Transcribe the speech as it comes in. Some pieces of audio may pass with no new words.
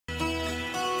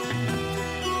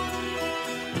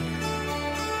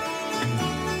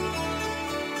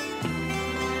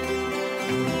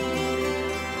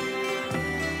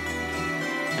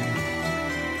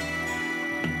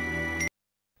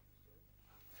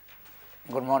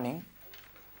Good morning.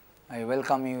 I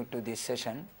welcome you to this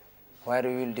session where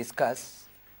we will discuss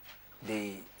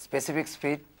the specific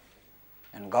speed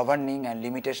and governing and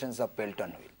limitations of Pelton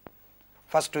wheel.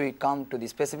 First we come to the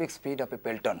specific speed of a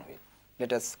Pelton wheel.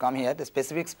 Let us come here, the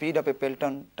specific speed of a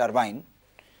Pelton turbine.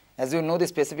 As you know, the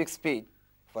specific speed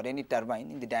for any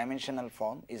turbine in the dimensional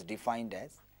form is defined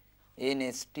as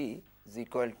NST is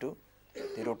equal to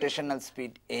the rotational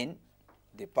speed N,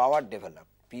 the power developed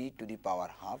P to the power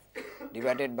half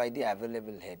divided by the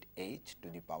available head H to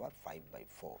the power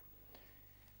 5/4.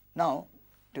 Now,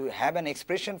 to have an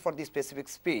expression for the specific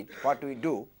speed, what we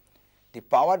do, the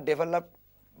power developed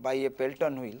by a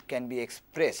Pelton wheel can be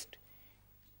expressed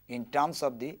in terms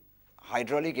of the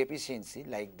hydraulic efficiency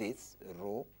like this: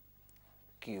 rho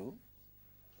Q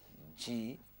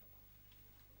G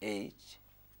H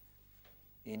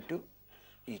into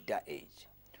eta H,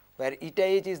 where eta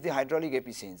H is the hydraulic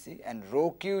efficiency and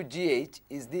rho Q G H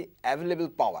is the available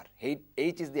power. H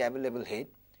is the available head,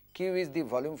 Q is the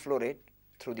volume flow rate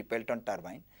through the Pelton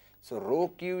turbine. So, rho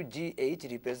Q G H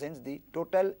represents the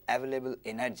total available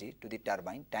energy to the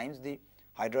turbine times the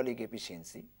hydraulic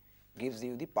efficiency gives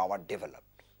you the power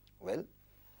developed. Well,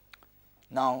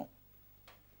 now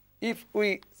if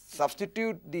we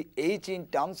substitute the H in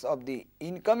terms of the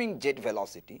incoming jet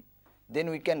velocity, then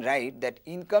we can write that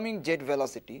incoming jet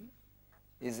velocity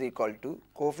is equal to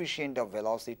coefficient of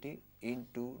velocity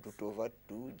into root over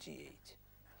 2 GH.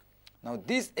 Now,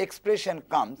 this expression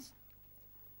comes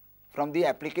from the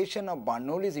application of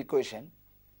Bernoulli's equation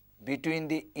between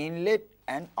the inlet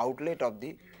and outlet of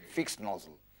the fixed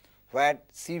nozzle, where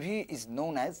CV is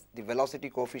known as the velocity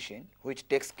coefficient, which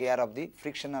takes care of the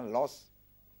frictional loss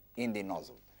in the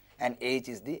nozzle, and H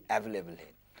is the available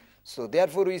head. So,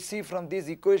 therefore, we see from this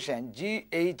equation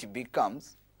GH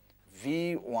becomes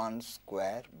V1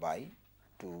 square by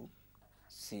 2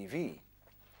 CV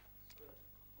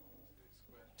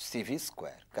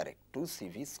square, correct, 2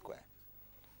 CV square.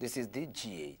 This is the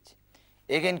GH.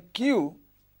 Again, Q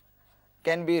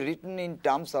can be written in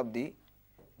terms of the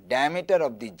diameter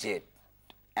of the jet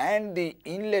and the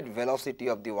inlet velocity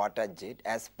of the water jet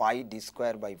as pi d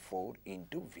square by 4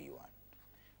 into V1.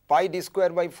 Pi d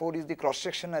square by 4 is the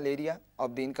cross-sectional area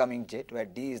of the incoming jet, where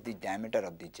d is the diameter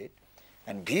of the jet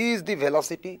and v is the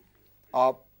velocity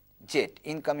of jet,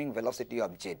 incoming velocity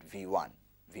of jet V1.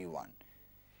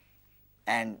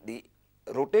 And the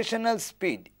rotational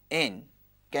speed N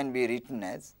can be written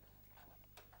as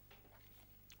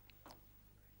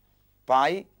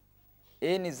pi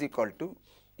N is equal to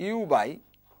U by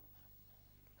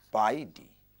pi d,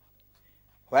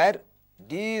 where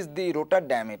d is the rotor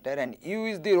diameter and u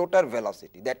is the rotor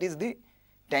velocity, that is the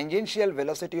tangential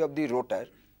velocity of the rotor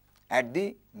at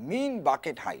the mean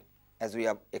bucket height, as we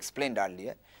have explained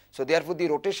earlier. So, therefore, the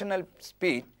rotational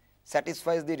speed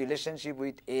satisfies the relationship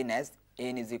with N as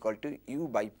N is equal to u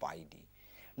by pi d.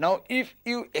 Now, if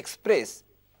you express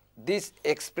this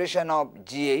expression of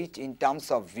GH in terms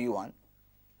of V1,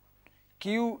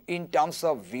 Q in terms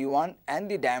of V1 and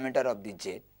the diameter of the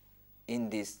jet in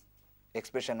this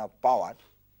expression of power,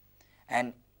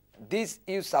 and this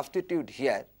you substitute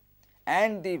here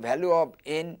and the value of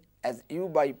N as u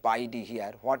by pi d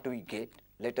here, what we get?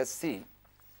 Let us see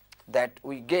that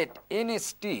we get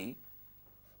NST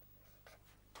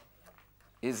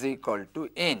is equal to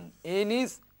N. N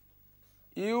is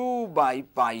u by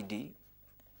pi d,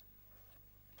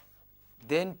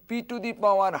 then P to the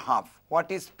power half.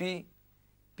 What is P?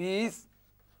 P is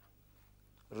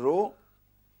rho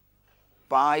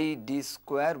pi d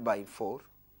square by 4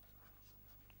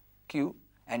 Q,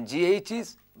 and GH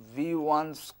is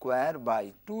V1 square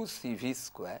by 2 CV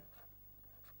square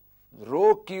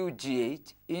rho Q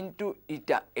GH into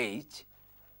eta H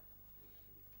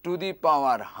to the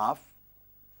power half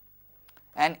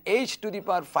and H to the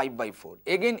power 5/4.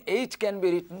 Again, H can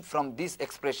be written from this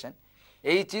expression.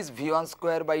 H is V1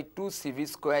 square by 2 CV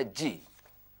square G.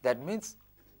 That means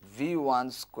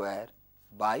V1 square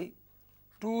by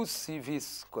 2 CV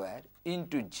square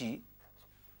into G.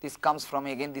 This comes from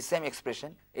again the same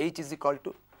expression, H is equal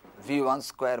to V1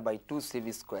 square by 2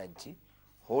 CV square G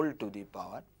whole to the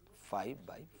power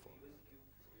 5/4.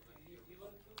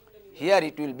 Here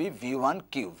it will be V1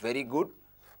 Q, very good,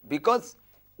 because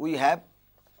we have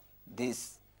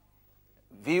this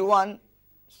V1,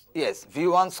 yes,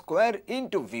 V1 square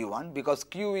into V1, because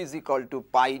Q is equal to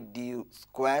pi d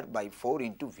square by 4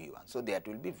 into V1. So, that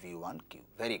will be V1 Q,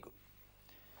 very good.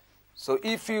 So,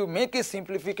 if you make a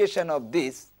simplification of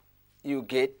this, you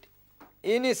get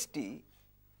NST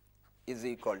is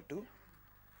equal to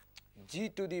G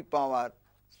to the power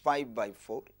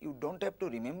 5/4. You do not have to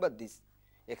remember this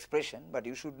expression, but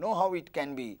you should know how it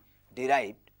can be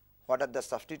derived. what are the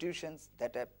substitutions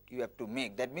that you have to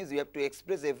make. That means you have to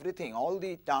express everything, all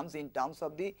the terms in terms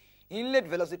of the inlet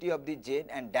velocity of the jet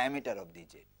and diameter of the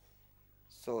jet.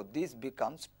 So, this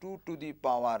becomes 2 to the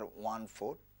power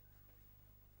 1/4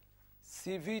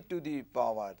 Cv to the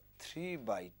power 3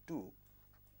 by 2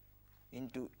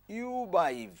 into u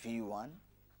by V1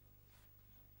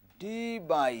 d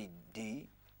by d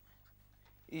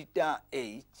eta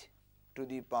h to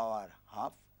the power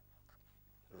half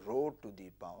rho to the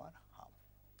power half.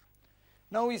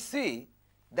 Now, we see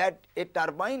that a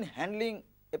turbine handling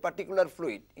a particular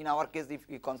fluid, in our case if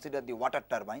we consider the water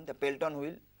turbine, the Pelton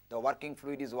wheel, the working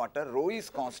fluid is water, rho is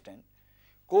constant,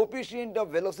 coefficient of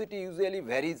velocity usually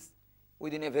varies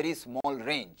within a very small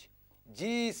range,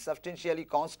 g is substantially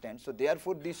constant. So,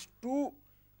 therefore, these two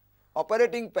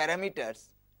operating parameters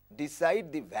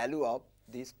decide the value of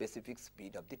the specific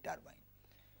speed of the turbine.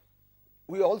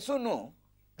 We also know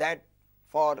that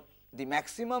for the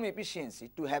maximum efficiency,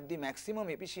 to have the maximum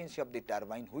efficiency of the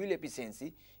turbine, wheel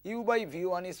efficiency, u by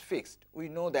V1 is fixed. We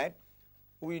know that,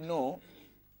 u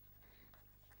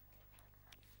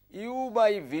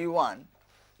by V1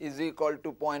 is equal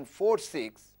to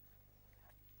 0.46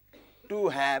 to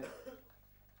have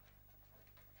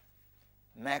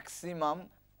maximum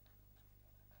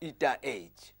eta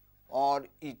h or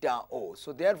eta o.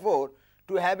 So, therefore,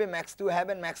 to have a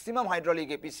maximum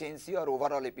hydraulic efficiency or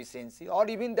overall efficiency or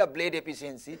even the blade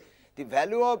efficiency, the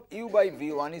value of u by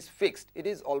V1 is fixed. It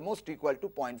is almost equal to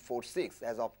 0.46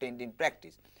 as obtained in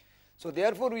practice. So,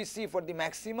 therefore, we see for the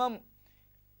maximum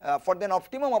for the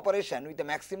optimum operation with the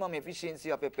maximum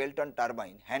efficiency of a Pelton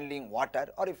turbine handling water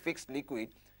or a fixed liquid,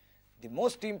 the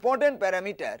most important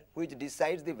parameter which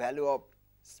decides the value of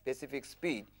specific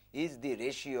speed is the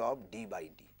ratio of d by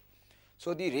d.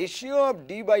 So, the ratio of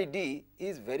d by d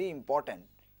is very important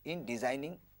in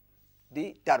designing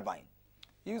the turbine.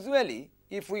 Usually,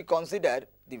 if we consider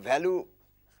the value,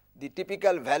 the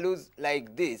typical values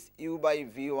like this, u by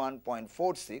V1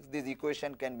 0.46, this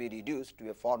equation can be reduced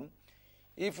to a form.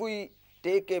 If we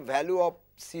take a value of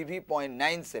Cv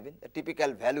 0.97, the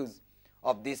typical values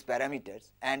of these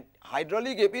parameters, and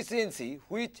hydraulic efficiency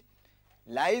which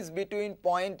lies between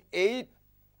 0.8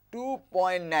 to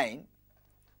 0.9,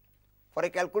 for a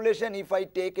calculation if I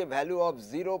take a value of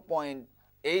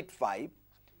 0.85,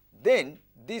 then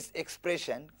this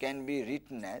expression can be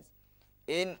written as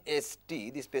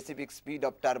NST, the specific speed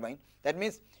of turbine. That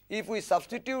means, if we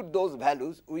substitute those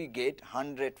values, we get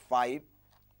 105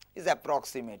 is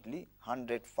approximately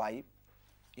 105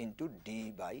 into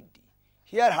d by d.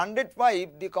 Here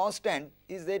 105, the constant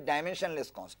is a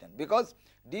dimensionless constant, because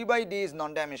d by d is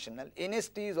non-dimensional,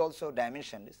 NST is also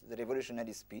dimensionless, the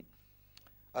revolutionary speed,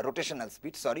 rotational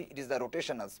speed, sorry, it is the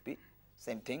rotational speed,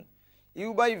 same thing.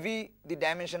 U by V, the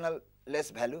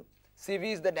dimensionless value,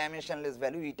 Cv is the dimensionless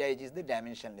value, eta h is the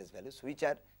dimensionless values, which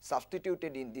are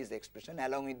substituted in this expression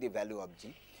along with the value of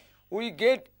g. We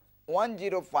get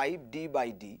 105 d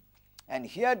by d, and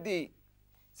here the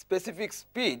specific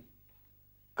speed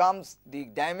comes, the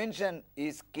dimension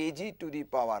is kg to the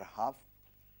power half,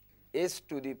 s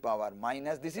to the power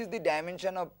minus, this is the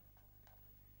dimension of,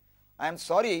 I am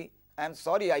sorry,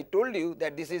 I told you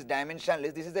that this is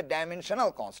dimensionless, this is a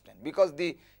dimensional constant, because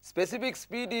the specific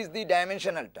speed is the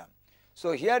dimensional term.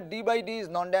 So, here d by d is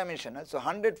non-dimensional, so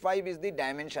 105 is the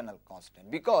dimensional constant,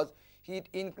 because it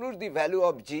includes the value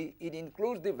of g, it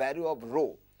includes the value of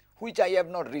rho, which I have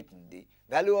not written. The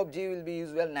value of g will be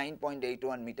usual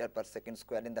 9.81 meter per second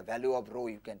square, and the value of rho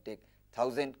you can take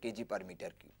 1000 kg per meter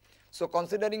cube. So,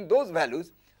 considering those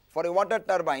values for a water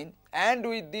turbine and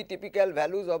with the typical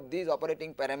values of these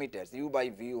operating parameters u by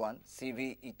V1,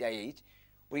 Cv, eta h,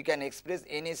 we can express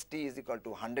NST is equal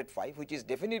to 105, which is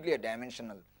definitely a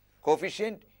dimensional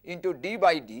coefficient, into d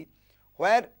by d,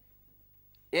 where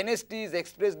NST is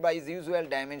expressed by its usual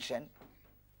dimension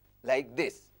like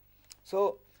this.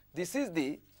 So, this is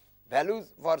the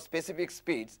values for specific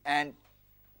speeds, and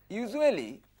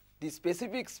usually the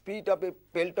specific speed of a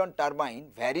Pelton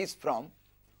turbine varies from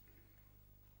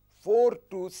 4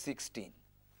 to 16.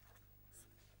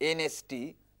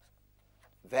 NST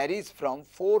varies from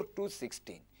 4 to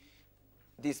 16.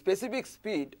 The specific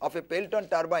speed of a Pelton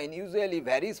turbine usually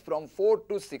varies from 4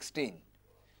 to 16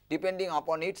 depending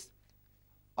upon its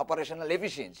operational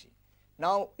efficiency.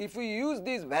 Now, if we use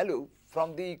this value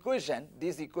from the equation,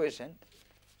 this equation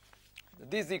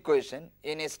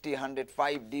NST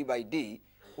 105 d by d,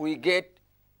 we get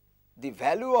the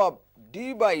value of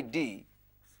d by d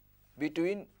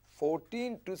between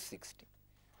 14 to 16.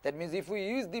 That means, if we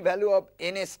use the value of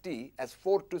NST as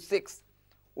 4 to 6,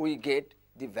 we get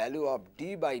the value of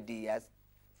d by d as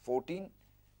 14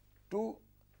 to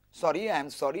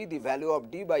the value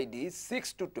of d by d is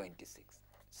 6 to 26.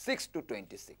 6 to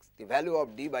 26. The value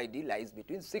of d by d lies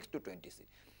between 6 to 26.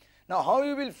 Now, how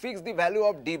you will fix the value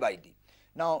of d by d?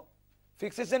 Now,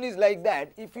 fixation is like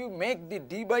that. If you make the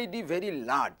d by d very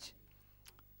large,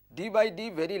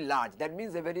 that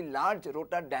means a very large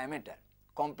rotor diameter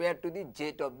compared to the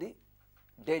jet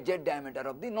diameter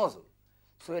of the nozzle.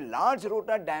 So, a large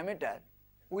rotor diameter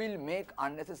will make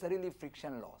unnecessarily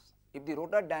friction loss. If the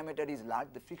rotor diameter is large,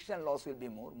 the friction loss will be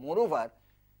more. Moreover,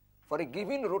 for a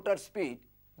given rotor speed,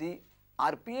 the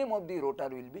RPM of the rotor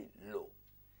will be low.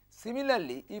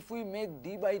 Similarly, if we make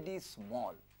d by d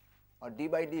small or d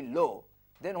by d low,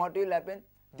 then what will happen?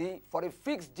 For a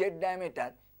fixed jet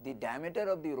diameter, the diameter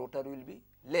of the rotor will be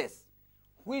less,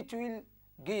 which will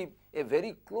give a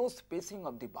very close spacing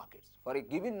of the buckets. For a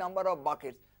given number of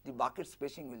buckets, the bucket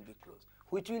spacing will be close,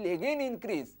 which will again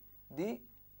increase the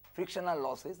frictional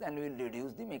losses and will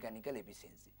reduce the mechanical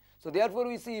efficiency. So, therefore,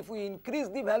 we see if we increase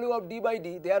the value of d by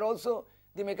d, there also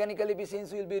the mechanical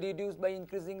efficiency will be reduced by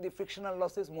increasing the frictional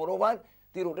losses. Moreover,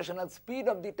 the rotational speed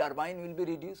of the turbine will be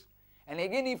reduced. And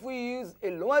again, if we use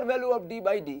a lower value of d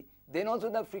by d, then also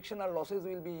the frictional losses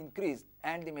will be increased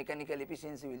and the mechanical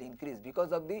efficiency will increase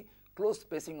because of the close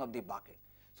spacing of the bucket.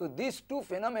 So, these two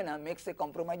phenomena makes a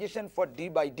compromisation for d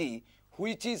by d,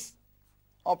 which is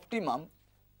optimum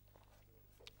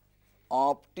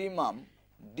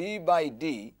d by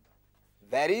d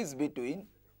varies between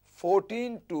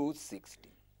 14 to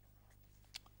 16.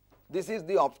 This is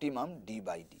the optimum d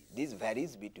by d. This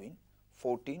varies between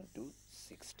 14 to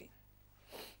 16.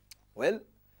 Well,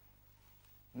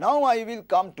 now I will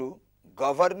come to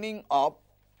governing of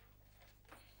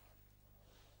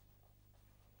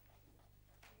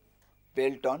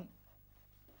Pelton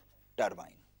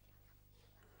turbine.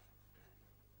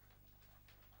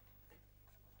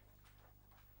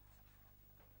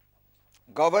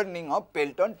 Governing of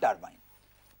Pelton turbine.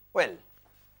 Well,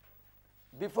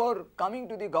 before coming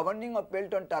to the governing of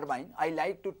Pelton turbine, I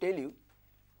like to tell you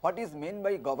what is meant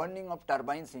by governing of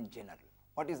turbines in general.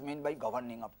 What is meant by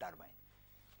governing of turbine?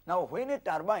 Now, when a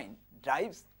turbine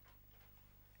drives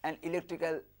an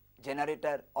electrical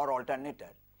generator or alternator,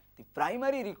 the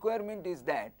primary requirement is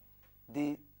that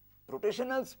the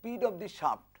rotational speed of the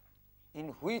shaft in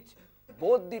which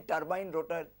both the turbine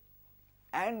rotor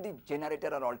and the generator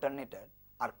or alternator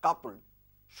are coupled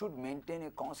should maintain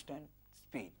a constant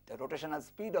speed. The rotational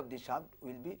speed of the shaft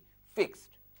will be fixed.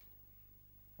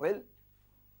 Well,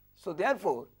 so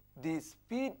therefore, the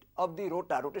speed of the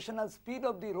rotor, rotational speed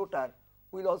of the rotor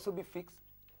will also be fixed.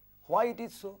 Why it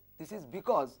is so? This is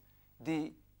because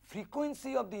the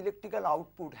frequency of the electrical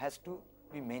output has to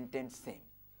be maintained same.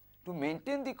 To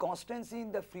maintain the constancy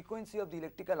in the frequency of the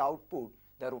electrical output,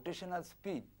 the rotational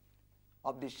speed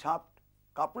of the shaft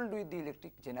coupled with the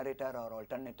electric generator or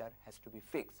alternator has to be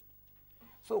fixed.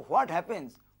 So, what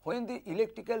happens when the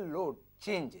electrical load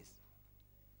changes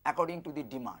according to the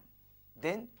demand?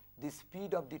 Then the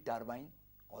speed of the turbine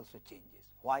also changes.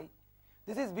 Why?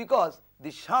 This is because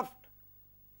the shaft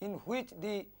in which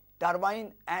the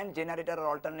turbine and generator or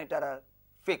alternator are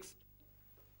fixed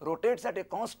rotates at a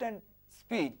constant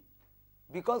speed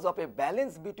because of a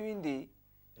balance between the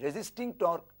resisting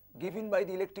torque given by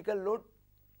the electrical load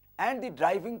and the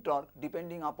driving torque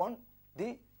depending upon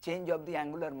the change of the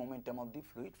angular momentum of the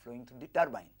fluid flowing through the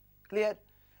turbine. Clear?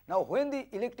 Now, when the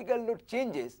electrical load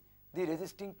changes, the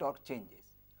resisting torque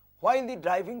changes, while the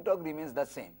driving torque remains the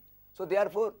same. So,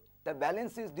 therefore, the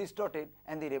balance is distorted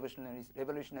and the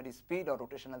revolutionary speed or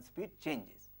rotational speed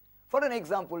changes. For an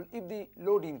example, if the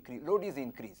load is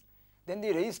increased, then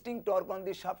the resisting torque on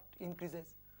the shaft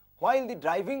increases, while the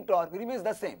driving torque remains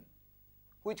the same,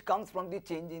 which comes from the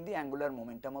change in the angular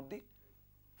momentum of the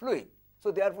fluid.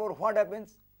 So, therefore, what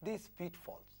happens? The speed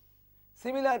falls.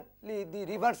 Similarly, the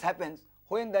reverse happens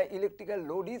when the electrical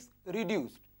load is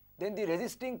reduced, then the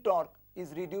resisting torque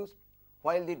is reduced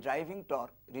while the driving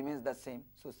torque remains the same,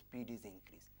 so speed is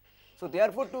increased. So,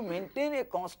 therefore, to maintain a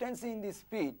constancy in the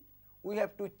speed, we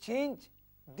have to change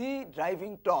the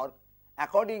driving torque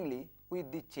accordingly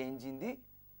with the change in the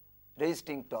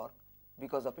resisting torque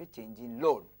because of a change in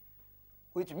load,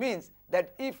 which means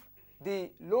that if the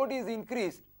load is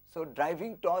increased, so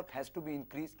driving torque has to be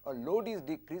increased, or load is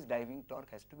decreased, driving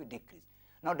torque has to be decreased.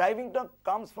 Now, driving torque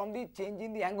comes from the change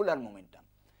in the angular momentum.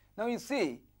 Now, you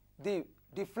see the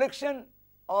deflection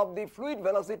of the fluid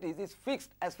velocities is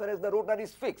fixed as far as the rotor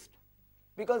is fixed,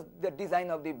 because the design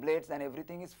of the blades and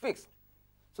everything is fixed.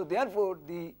 So, therefore,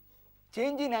 the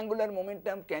change in angular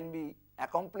momentum can be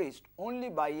accomplished only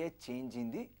by a change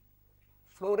in the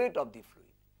flow rate of the fluid.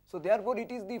 So, therefore, it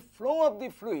is the flow of the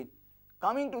fluid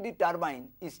coming to the turbine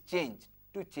is changed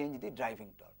to change the driving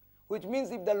torque. which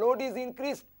means if the load is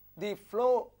increased, the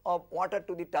flow of water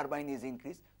to the turbine is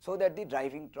increased, so that the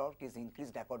driving torque is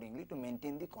increased accordingly to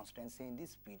maintain the constancy in the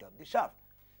speed of the shaft.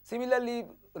 Similarly,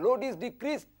 load is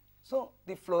decreased, so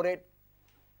the flow rate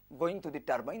going to the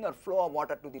turbine or flow of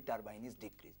water to the turbine is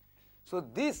decreased. So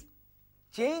this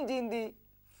change in the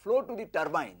flow to the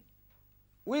turbine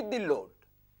with the load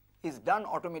is done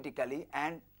automatically,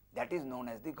 and that is known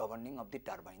as the governing of the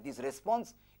turbine. This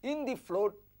response in the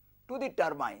flow to the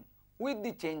turbine with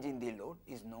the change in the load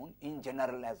is known in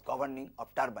general as governing of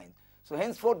turbine. So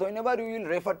henceforth, whenever you will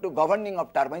refer to governing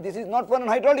of turbine, this is not for an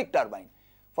hydraulic turbine.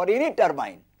 For any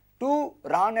turbine to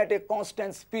run at a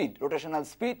constant speed, rotational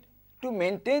speed, to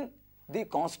maintain the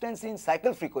constancy in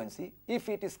cycle frequency, if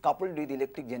it is coupled with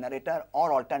electric generator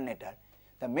or alternator,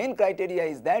 the main criteria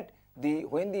is that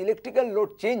when the electrical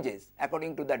load changes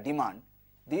according to the demand,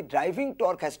 the driving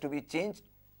torque has to be changed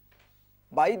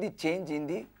by the change in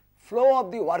the flow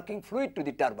of the working fluid to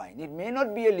the turbine. It may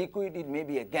not be a liquid, it may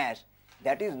be a gas.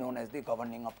 That is known as the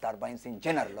governing of turbines in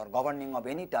general, or governing of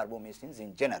any turbo machines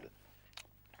in general.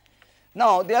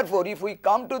 Now therefore, if we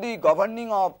come to the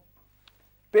governing of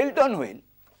Pelton wheel,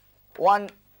 one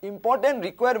important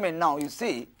requirement now, you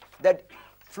see that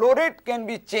flow rate can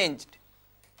be changed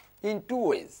in two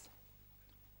ways.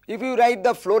 If you write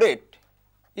the flow rate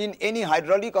in any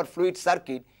hydraulic or fluid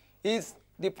circuit is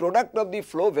the product of the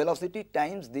flow velocity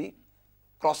times the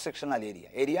cross-sectional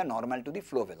area normal to the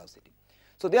flow velocity.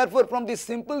 So therefore, from this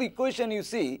simple equation you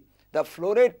see the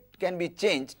flow rate can be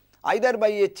changed either by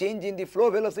a change in the flow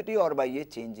velocity or by a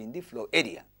change in the flow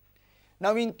area.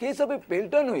 Now in case of a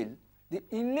Pelton wheel, the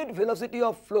inlet velocity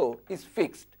of flow is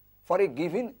fixed for a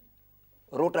given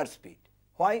rotor speed.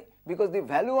 Why? Because the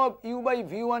value of U by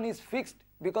V1 is fixed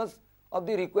because of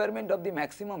the requirement of the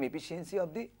maximum efficiency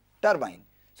of the turbine.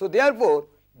 So therefore,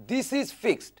 this is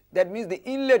fixed, that means the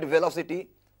inlet velocity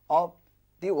of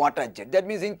the water jet. That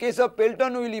means in case of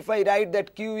Pelton wheel, if I write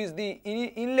that Q is the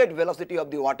inlet velocity of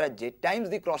the water jet times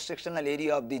the cross-sectional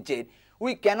area of the jet,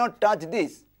 we cannot touch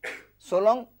this so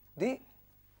long the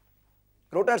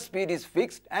rotor speed is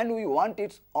fixed and we want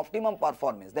its optimum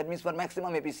performance. That means for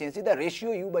maximum efficiency the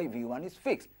ratio U by V1 is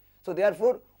fixed. So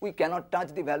therefore, we cannot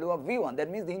touch the value of V1. That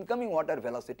means the incoming water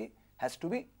velocity has to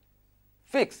be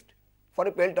fixed for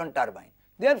a Pelton turbine.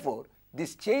 Therefore,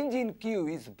 this change in Q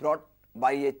is brought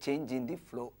by a change in the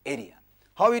flow area.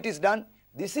 How it is done?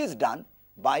 This is done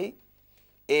by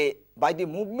the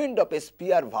movement of a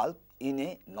spear valve in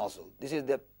a nozzle. This is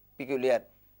the peculiar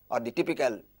or the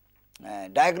typical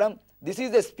diagram. This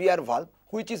is the spear valve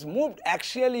which is moved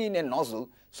axially in a nozzle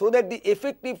so that the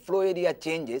effective flow area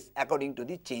changes according to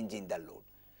the change in the load.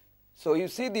 So you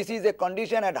see this is a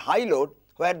condition at high load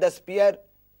where the spear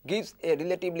gives a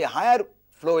relatively higher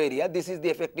flow area. This is the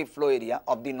effective flow area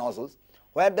of the nozzles,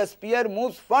 where the spear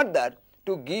moves further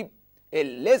to give a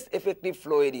less effective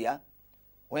flow area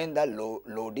when the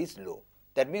load is low.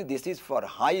 That means this is for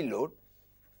high load,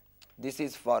 this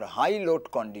is for high load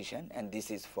condition, and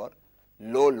this is for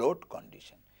low load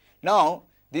condition. Now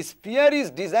the spear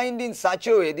is designed in such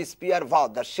a way, the spear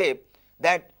valve, the shape,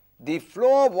 that the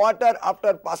flow of water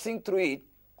after passing through it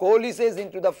coalesces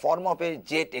into the form of a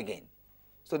jet again.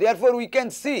 So therefore, we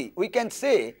can say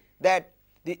that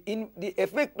the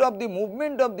effect of the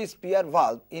movement of the spear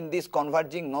valve in this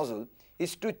converging nozzle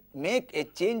is to make a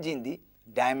change in the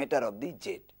diameter of the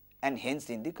jet and hence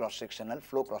in the cross-sectional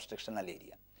flow cross-sectional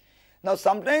area. Now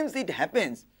sometimes it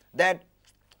happens that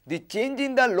the change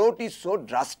in the load is so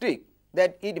drastic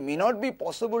that it may not be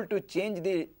possible to change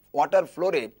the water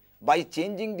flow rate by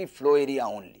changing the flow area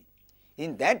only.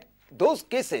 In those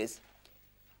cases,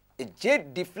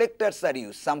 jet deflectors are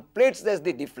used, some plates as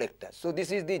the deflector. So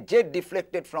this is the jet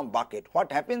deflected from bucket.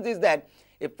 What happens is that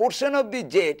a portion of the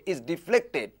jet is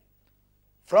deflected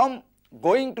from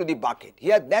going to the bucket.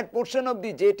 Here that portion of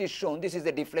the jet is shown. This is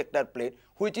the deflector plate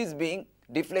which is being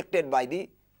deflected by the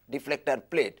deflector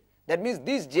plate. That means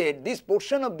this jet, this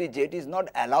portion of the jet is not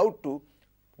allowed to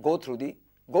go to the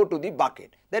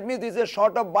bucket. That means this is a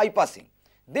sort of bypassing.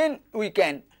 Then we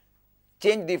can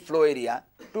change the flow area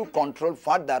to control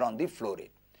further on the flow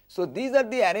rate. So these are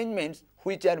the arrangements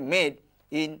which are made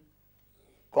in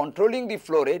controlling the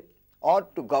flow rate or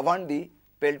to govern the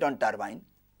Pelton turbine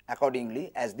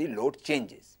accordingly as the load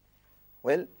changes.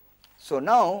 Well, so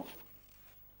now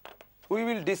we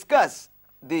will discuss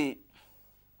the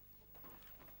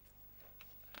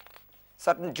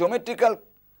certain geometrical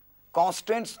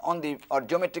constraints on the or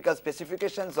geometrical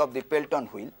specifications of the Pelton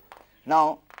wheel.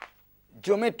 Now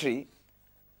geometry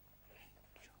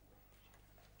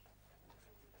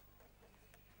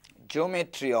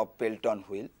of Pelton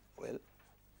wheel. Well,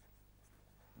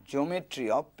 geometry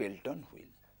of Pelton wheel.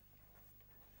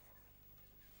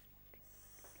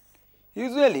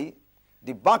 Usually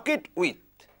the bucket width,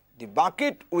 these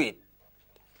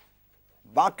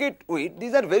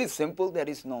are very simple, there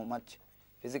is no much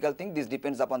physical thing, this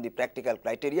depends upon the practical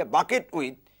criteria. Bucket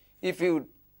width, if you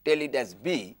tell it as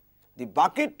B, the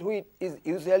bucket width is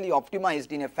usually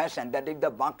optimized in a fashion that if the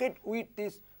bucket width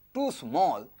is too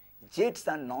small, jets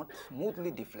are not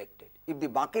smoothly deflected. If the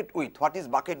bucket width, what is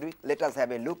bucket width? Let us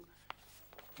have a look.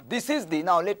 This is the,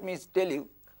 now let me tell you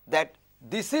that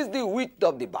this is the width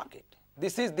of the bucket.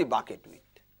 This is the bucket width.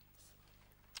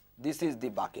 This is the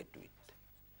bucket width.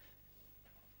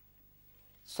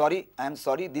 Sorry, I am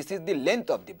sorry, this is the length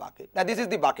of the bucket. Now this is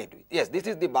the bucket width. Yes, this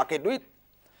is the bucket width.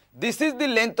 This is the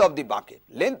length of the bucket.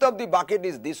 Length of the bucket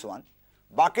is this one.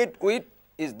 Bucket width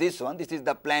is this one. This is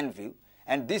the plan view.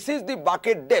 And this is the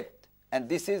bucket depth. And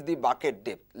this is the bucket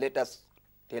depth. Let us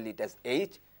tell it as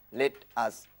H. Let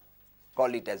us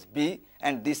call it as B.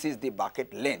 And this is the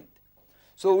bucket length.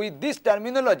 So with this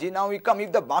terminology, now we come,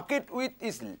 if the bucket width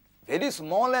is very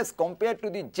small as compared to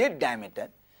the jet diameter,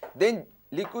 then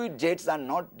liquid jets are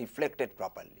not deflected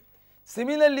properly.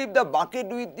 Similarly, if the bucket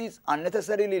width is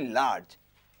unnecessarily large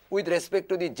with respect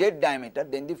to the jet diameter,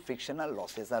 then the frictional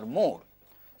losses are more.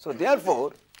 So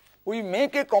therefore, we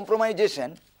make a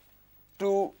compromisation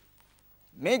to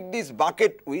make this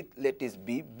bucket width, let it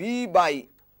be B by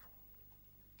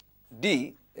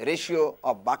D, ratio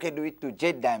of bucket width to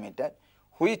jet diameter,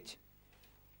 which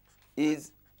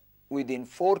is within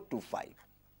 4 to 5.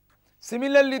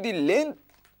 Similarly, the length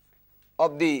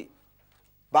of the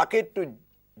bucket to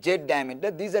jet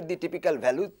diameter, these are the typical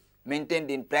values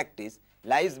maintained in practice,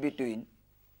 lies between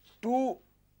 2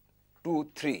 to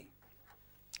 3,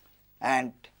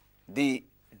 and the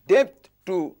depth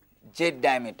to jet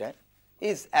diameter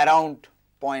is around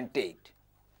 0.8,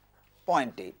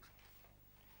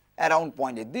 around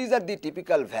 0.8. These are the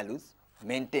typical values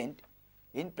maintained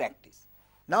in practice.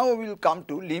 Now we will come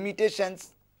to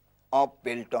limitations of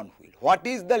Pelton wheel. What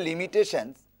is the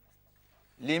limitation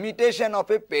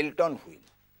of a Pelton wheel?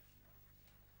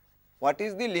 What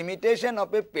is the limitation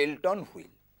of a Pelton wheel?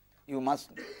 You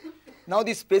must know. Now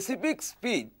the specific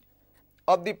speed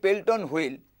of the Pelton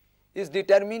wheel is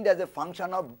determined as a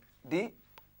function of the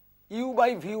U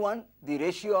by V1, the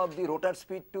ratio of the rotor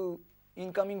speed to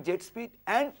incoming jet speed,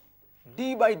 and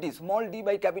D by D, small d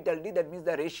by capital D, that means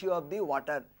the ratio of the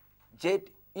water jet,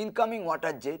 incoming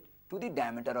water jet to the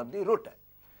diameter of the rotor.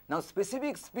 Now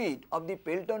specific speed of the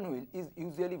Pelton wheel is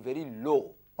usually very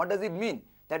low. What does it mean?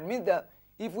 That means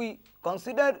if we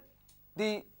consider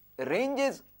the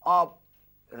ranges of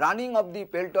running of the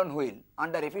Pelton wheel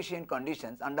under efficient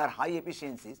conditions, under high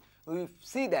efficiencies, we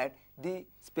see that the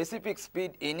specific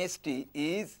speed NST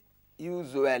is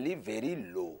usually very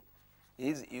low,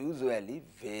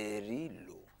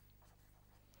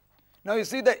 Now you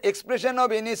see the expression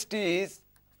of NST is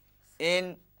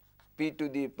N P to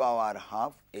the power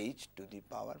half H to the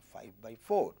power 5 by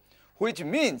 4, which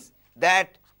means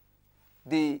that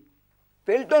the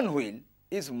Pelton wheel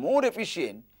is more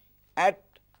efficient at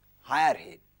higher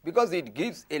head because it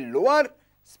gives a lower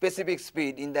specific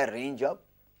speed in the range of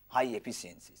high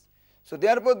efficiencies. So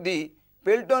therefore the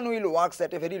Pelton wheel works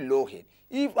at a very low head.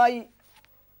 If I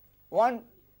want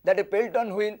that a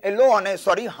Pelton wheel,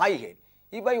 high head,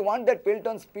 if I want that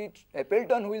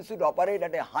Pelton wheel should operate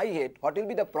at a high head, what will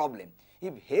be the problem?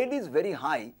 If head is very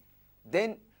high,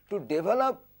 then to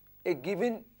develop a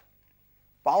given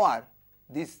power,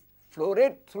 this flow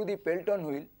rate through the Pelton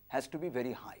wheel has to be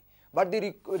very high. But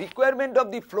the requirement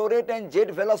of the flow rate and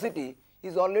jet velocity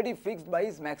is already fixed by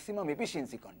its maximum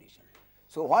efficiency condition.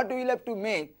 So what we will have to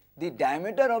make, the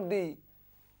diameter of the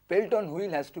Pelton wheel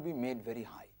has to be made very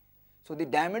high. So the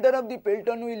diameter of the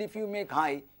Pelton wheel, if you make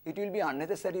high, it will be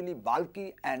unnecessarily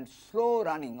bulky and slow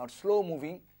running or slow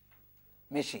moving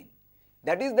machine.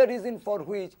 That is the reason for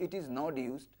which it is not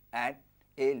used at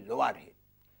a lower head.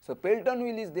 So Pelton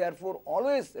wheel is therefore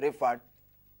always referred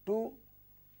to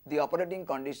the operating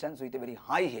conditions with a very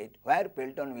high head, where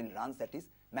Pelton wheel runs at its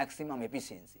maximum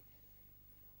efficiency.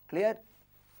 Clear?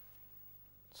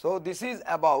 So this is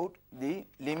about the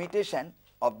limitation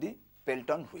of the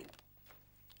Pelton wheel.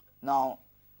 Now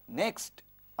next,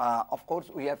 of course,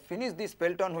 we have finished this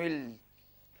Pelton wheel,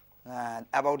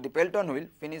 about the Pelton wheel,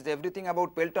 finished everything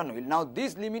about Pelton wheel. Now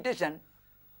this limitation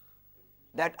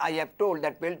that I have told,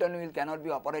 that Pelton wheel cannot be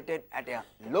operated at a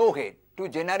low head to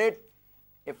generate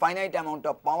a finite amount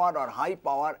of power or high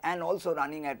power and also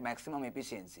running at maximum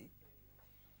efficiency.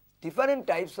 Different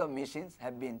types of machines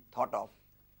have been thought of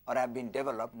or have been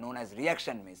developed, known as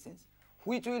reaction machines,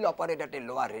 which will operate at a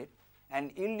lower rate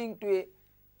and yielding to a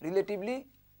relatively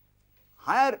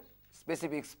higher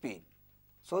specific speed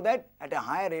so that at a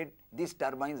higher rate this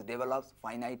turbines develops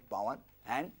finite power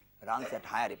and runs at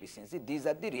higher efficiency. These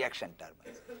are the reaction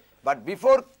turbines. But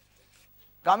before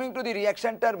coming to the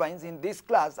reaction turbines, in this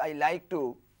class I like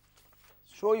to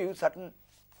show you certain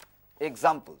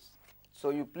examples. So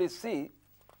you please see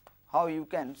how you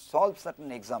can solve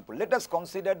certain example. Let us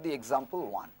consider the example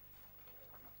 1.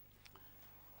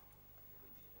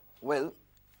 Well,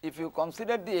 if you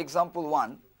consider the example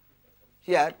 1,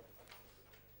 here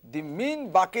the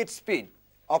mean bucket speed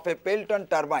of a Pelton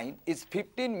turbine is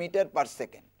 15 meter per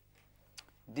second.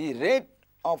 The rate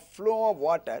of flow of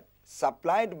water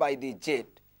supplied by the jet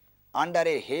under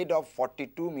a head of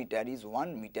 42 meter is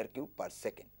 1 meter cube per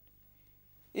second.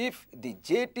 If the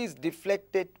jet is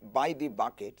deflected by the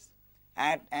buckets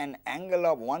at an angle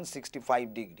of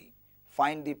 165 degree,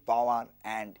 find the power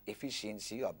and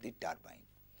efficiency of the turbine.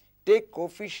 Take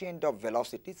coefficient of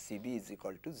velocity Cv is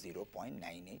equal to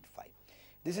 0.985.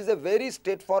 This is a very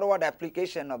straightforward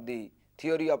application of the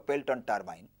theory of Pelton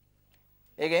turbine.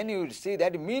 Again you will see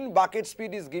that mean bucket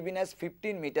speed is given as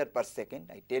 15 meter per second.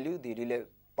 I tell you the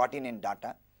pertinent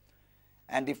data,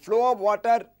 and the flow of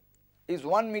water is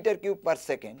 1 meter cube per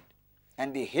second,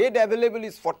 and the head available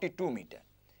is 42 meter,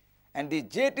 and the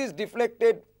jet is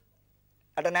deflected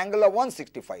at an angle of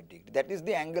 165 degree, that is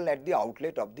the angle at the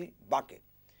outlet of the bucket,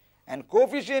 and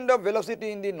coefficient of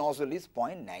velocity in the nozzle is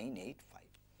 0.985.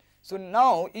 So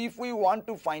now if we want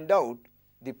to find out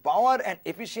the power and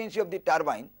efficiency of the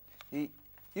turbine, the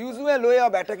usual way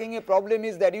of attacking a problem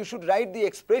is that you should write the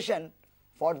expression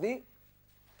for the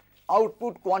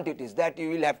output quantities that you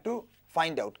will have to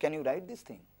find out. Can you write this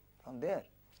thing from there?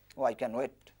 Oh, I can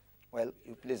wait. Well,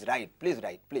 you please write,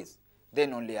 please.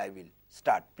 Then only I will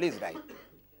start. Please write.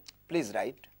 Please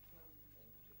write.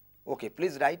 Okay,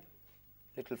 please write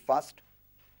little fast.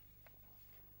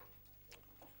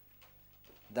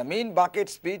 The mean bucket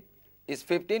speed is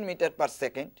 15 meter per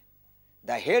second.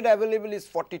 The head available is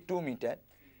 42 meter.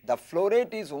 The flow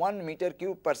rate is 1 meter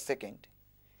cube per second.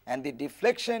 And the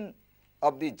deflection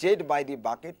of the jet by the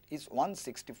bucket is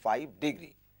 165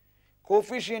 degree.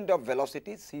 Coefficient of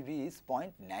velocity Cv is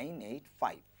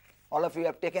 0.985. All of you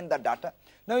have taken the data.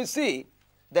 Now you see,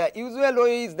 the usual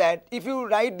way is that if you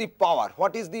write the power,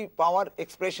 what is the power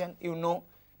expression? You know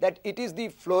that it is the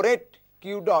flow rate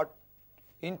Q dot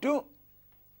into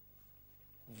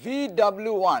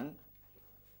VW1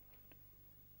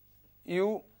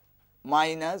 U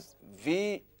minus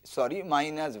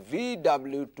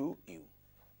VW2 U.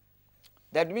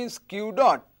 That means Q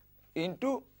dot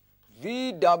into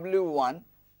VW1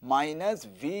 minus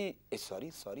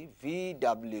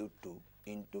VW2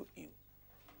 into U.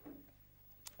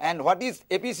 And what is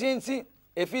efficiency?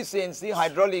 Efficiency,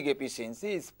 hydraulic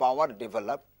efficiency is power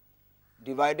developed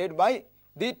divided by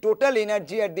the total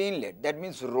energy at the inlet. That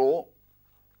means rho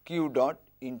Q dot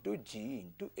into G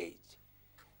into H.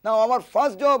 Now our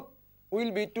first job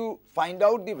will be to find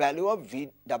out the value of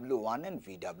VW1 and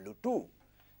VW2.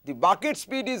 The bucket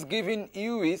speed is given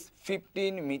U is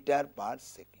 15 meter per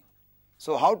second.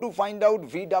 So how to find out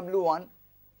VW1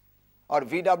 or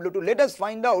VW2? Let us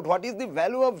find out what is the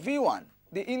value of V1,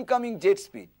 the incoming jet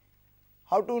speed.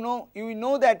 How to know? You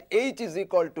know that H is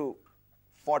equal to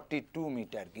 42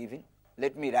 meter given.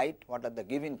 Let me write what are the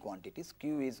given quantities.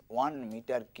 Q is 1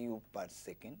 meter cube per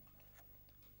second.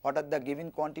 What are the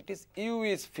given quantities? U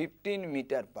is 15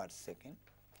 meter per second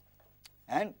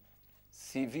and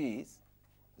Cv is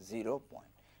 0.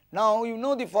 Now you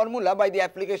know the formula by the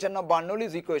application of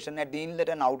Bernoulli's equation at the inlet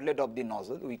and outlet of the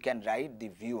nozzle. We can write the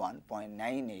V1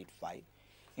 0.985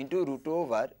 into root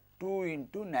over 2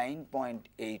 into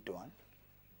 9.81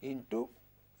 into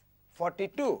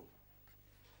 42.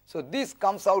 So this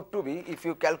comes out to be, if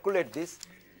you calculate this,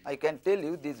 I can tell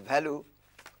you this value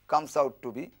comes out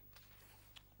to be,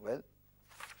 well,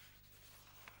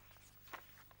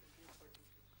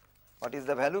 what is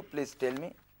the value? Please tell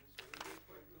me.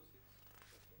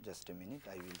 Just a minute,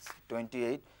 I will see.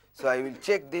 28. So I will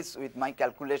check this with my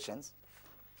calculations.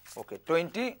 Okay,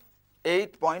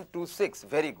 28.26.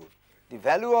 Very good. The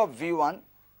value of V1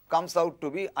 comes out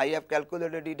to be, I have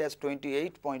calculated it as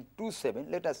 28.27.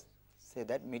 Let us say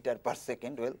that meter per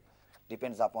second. Well,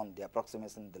 depends upon the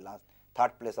approximation in the last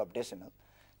third place of decimal.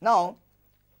 Now,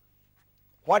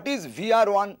 what is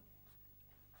VR1?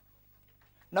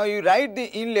 Now you write the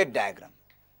inlet diagram,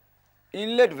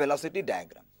 inlet velocity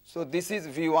diagram. So this is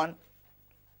V1,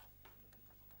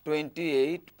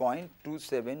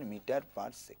 28.27 meter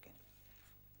per second.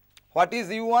 What is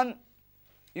U1?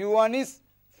 U1 is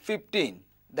 15.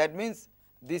 That means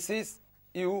this is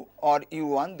U or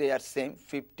U1, they are same,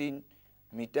 15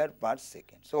 meter per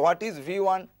second. So what is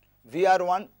V1?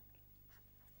 VR1?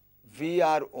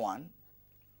 VR1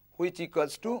 which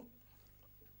equals to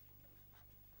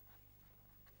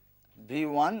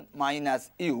V1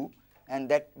 minus U, and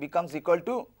that becomes equal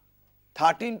to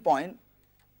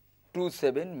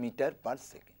 13.27 meter per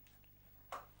second.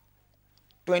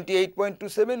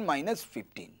 28.27 minus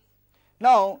 15.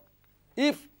 Now,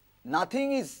 if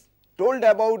nothing is told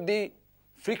about the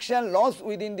friction loss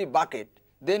within the bucket,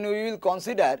 then we will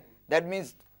consider, that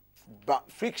means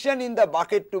friction in the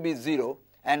bucket to be 0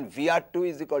 and VR2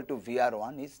 is equal to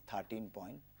VR1 is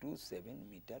 13.27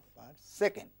 meter per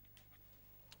second.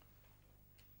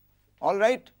 All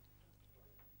right?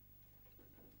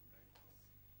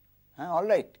 All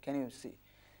right, can you see?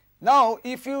 Now,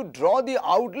 if you draw the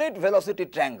outlet velocity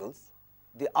triangles,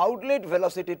 the outlet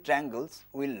velocity triangles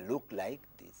will look like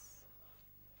this.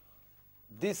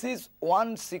 This is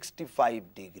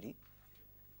 165 degree.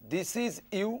 This is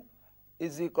U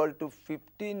is equal to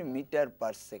 15 meter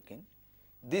per second.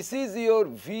 This is your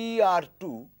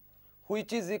VR2,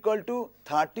 which is equal to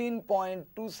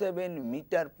 13.27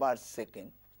 meter per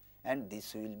second, and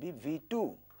this will be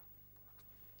V2.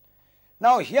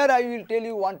 Now, here I will tell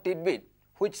you one tidbit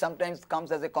which sometimes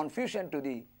comes as a confusion to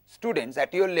the students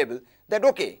at your level, that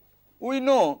okay, we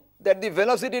know that the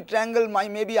velocity triangle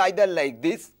may be either like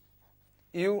this,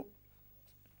 U,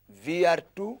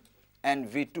 VR2 and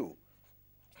V2.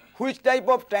 Which type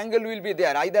of triangle will be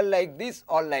there, either like this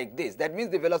or like this? That means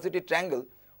the velocity triangle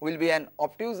will be an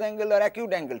obtuse angle or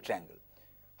acute angle triangle.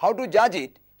 How to judge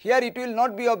it? Here it will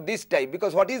not be of this type,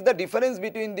 because what is the difference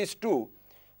between these two?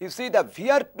 You see the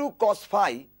VR2 cos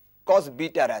phi, cos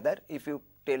beta rather, if you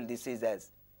tell this is as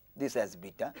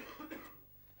beta,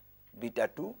 beta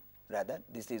 2 rather,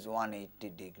 this is 180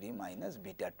 degree minus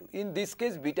beta 2. In this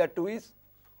case beta 2 is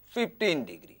 15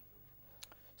 degree.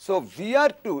 So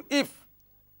VR2, if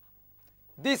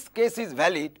this case is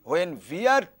valid when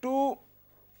VR2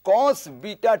 cos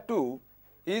beta 2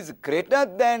 is greater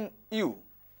than U,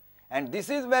 and this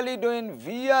is valid when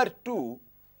VR2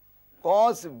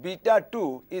 cos beta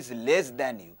 2 is less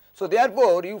than U. So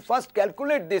therefore, you first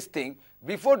calculate this thing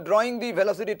before drawing the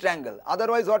velocity triangle.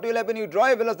 Otherwise, what will happen? You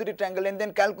draw a velocity triangle and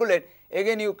then calculate,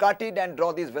 again you cut it and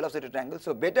draw this velocity triangle.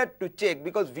 So better to check,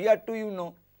 because VR2 you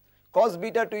know, cos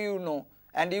beta 2 you know,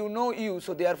 and you know U,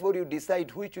 so therefore you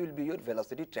decide which will be your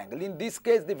velocity triangle. In this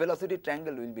case, the velocity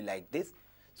triangle will be like this.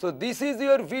 So this is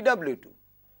your VW2.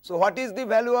 So what is the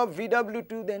value of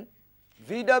VW2 then?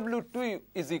 VW2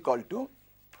 is equal to,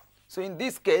 so in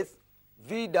this case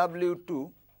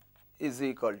VW2 is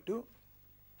equal to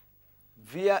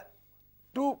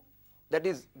VR2, that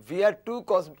is VR2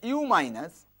 cos U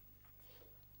minus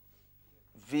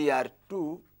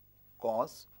VR2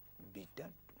 cos beta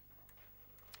 2.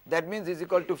 That means is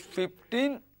equal to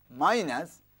 15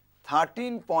 minus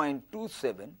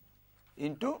 13.27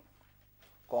 into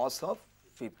cos of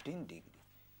 15 degree.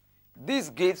 This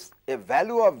gives a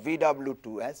value of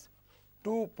VW2 as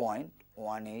 2.18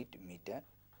 meter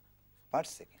per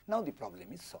second. Now the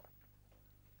problem is solved.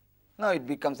 Now it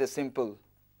becomes a simple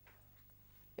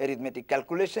arithmetic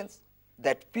calculations,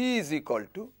 that P is equal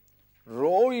to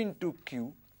rho into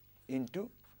Q into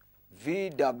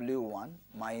VW1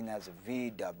 minus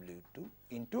VW2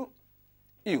 into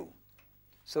U.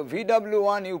 So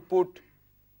VW1 you put,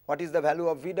 what is the value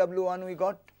of VW1 we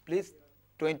got? Please,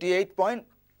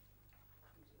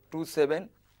 28.27,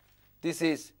 this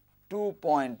is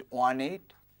 2.18,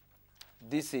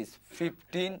 this is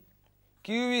 15,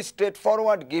 Q is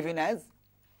straightforward given as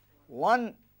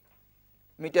 1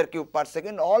 meter cube per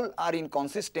second, all are in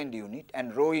consistent unit,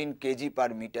 and rho in kg per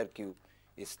meter cube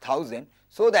is 1000,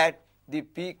 so that the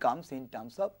P comes in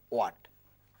terms of watt.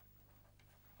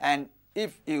 And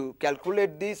if you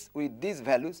calculate this with these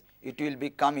values, it will be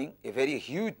coming a very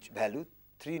huge value,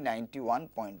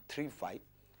 391.35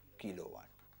 kilowatt.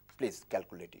 Please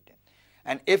calculate it.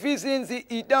 And efficiency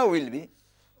eta will be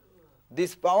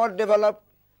this power developed,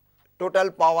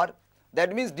 total power,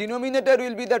 that means denominator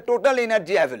will be the total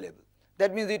energy available.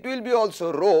 That means it will be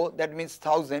also rho, that means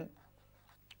 1000,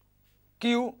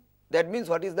 Q, that means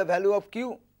what is the value of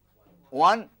Q?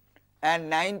 1,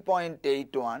 and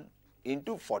 9.81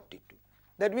 into 42.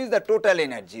 That means the total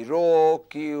energy, rho,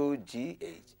 Q, G,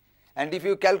 H. And if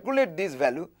you calculate this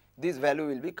value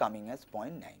will be coming as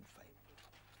 0.95.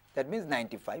 That means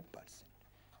 95%.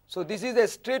 So this is a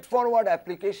straightforward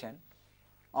application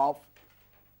of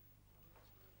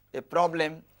a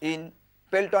problem in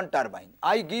Pelton turbine.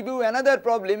 I give you another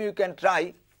problem you can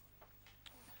try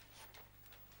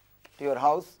to your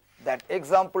house, that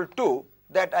example 2,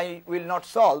 that I will not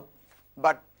solve,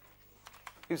 but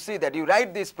you see that you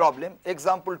write this problem,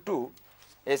 example 2,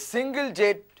 a single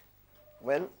jet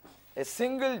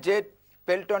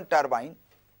Pelton turbine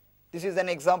This is an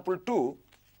example 2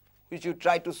 which you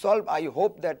try to solve. I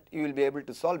hope that you will be able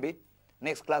to solve it.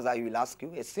 Next class I will ask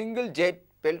you. A single jet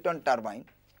Pelton turbine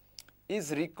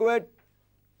is required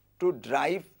to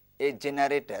drive a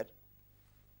generator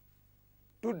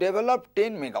to develop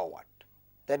 10 megawatt.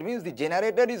 That means the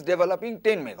generator is developing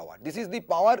 10 megawatt. This is the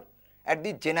power at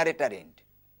the generator end.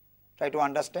 Try to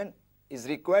understand, is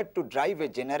required to drive a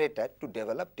generator to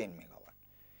develop 10 megawatt.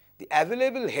 The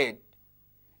available head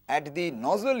at the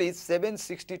nozzle is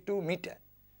 762 meter.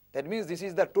 That means this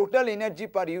is the total energy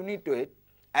per unit weight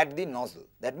at the nozzle.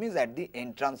 That means at the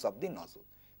entrance of the nozzle.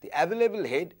 The available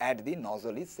head at the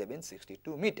nozzle is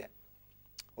 762 meter.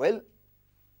 Well,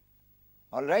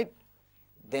 all right.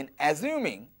 Then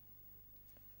assuming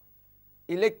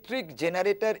electric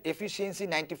generator efficiency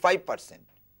 95%.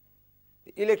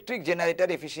 The electric generator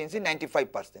efficiency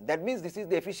 95%. That means this is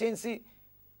the efficiency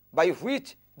by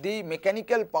which the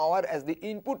mechanical power as the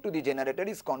input to the generator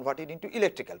is converted into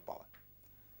electrical power.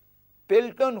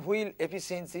 Pelton wheel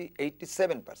efficiency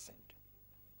 87%.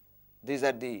 These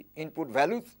are the input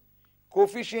values.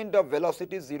 Coefficient of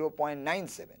velocity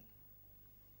 0.97.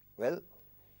 Well,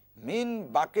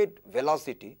 mean bucket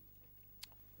velocity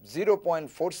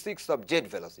 0.46 of jet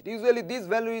velocity. Usually this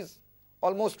value is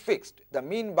almost fixed. The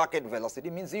mean bucket velocity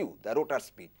means u, the rotor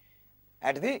speed,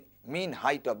 at the mean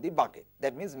height of the bucket.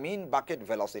 That means mean bucket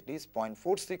velocity is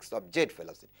 0.46 of jet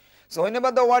velocity. So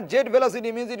whenever the word jet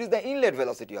velocity means it is the inlet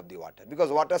velocity of the water,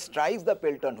 because water strikes the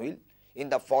Pelton wheel in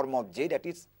the form of jet at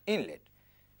its inlet.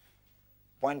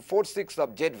 0.46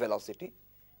 of jet velocity,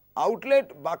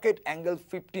 outlet bucket angle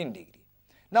 15 degree.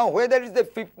 Now whether it is the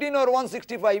 15 or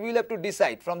 165 we will have to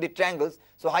decide from the triangles.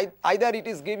 So either it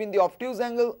is given the obtuse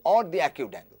angle or the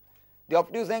acute angle. The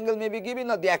obtuse angle may be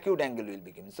given or the acute angle will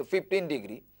be given. So 15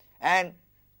 degree, and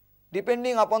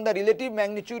depending upon the relative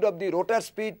magnitude of the rotor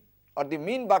speed or the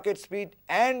mean bucket speed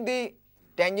and the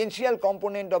tangential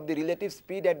component of the relative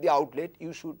speed at the outlet,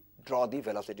 you should draw the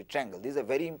velocity triangle. This is a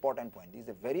very important point. This is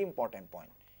a very important point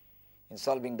in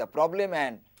solving the problem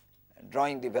and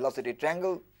drawing the velocity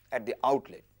triangle at the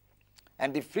outlet.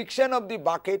 And the friction of the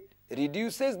bucket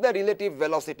reduces the relative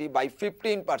velocity by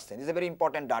 15%. This is a very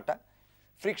important data.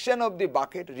 Friction of the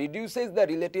bucket reduces the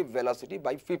relative velocity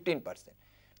by 15%.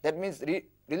 That means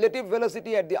relative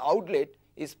velocity at the outlet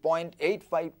is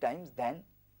 0.85 times than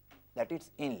that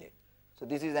its inlet. So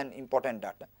this is an important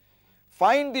data.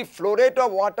 Find the flow rate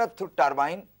of water through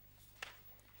turbine.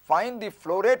 Find the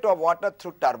flow rate of water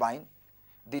through turbine,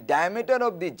 the diameter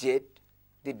of the jet,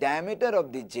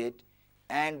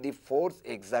 and the force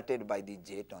exerted by the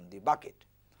jet on the bucket,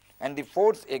 and the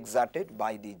force exerted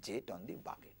by the jet on the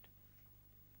bucket.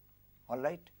 All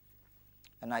right.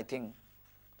 And I think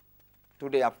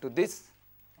today up to this,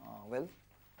 well,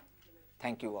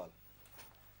 thank you all.